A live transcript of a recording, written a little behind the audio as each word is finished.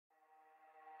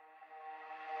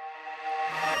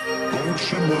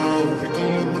shimmer,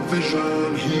 wiggle in the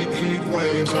vision, heat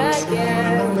waves, I'm swimming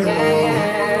in the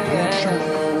mirror. Don't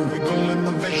shimmer, wiggle in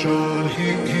the vision,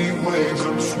 heat waves,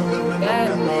 I'm swimming in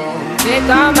the mirror. Take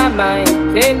all my mind,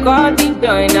 take all the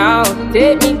joy now.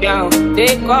 Take me down,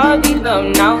 take all the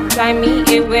love now. Tie me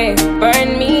away,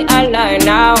 burn me alive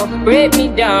now. Break me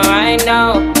down right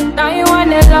now. Now you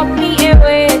wanna lock me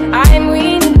away, I'm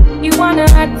winning. You wanna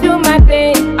add to my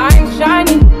pain, I'm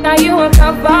shining. Now you won't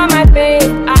cover my face.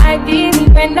 I didn't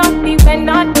even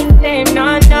not the same,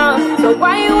 no, no. So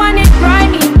why you wanna try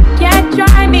me? Can't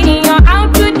try me, you're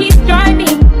out to destroy me.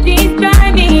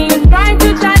 Destroy me, you try to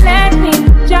challenge me.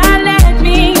 Challenge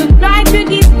me, you try to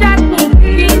distract me.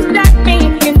 Distract me,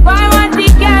 if I want the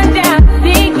ganja,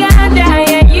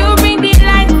 yeah, you bring the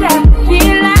lights up. The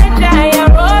lights up,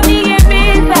 yeah, roll me a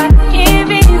visa.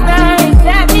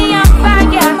 Set me on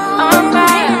fire,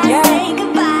 yeah. Say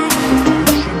goodbye.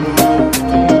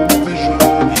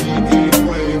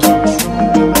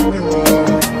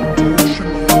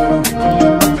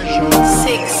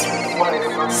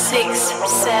 Six,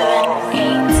 seven,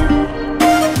 eight.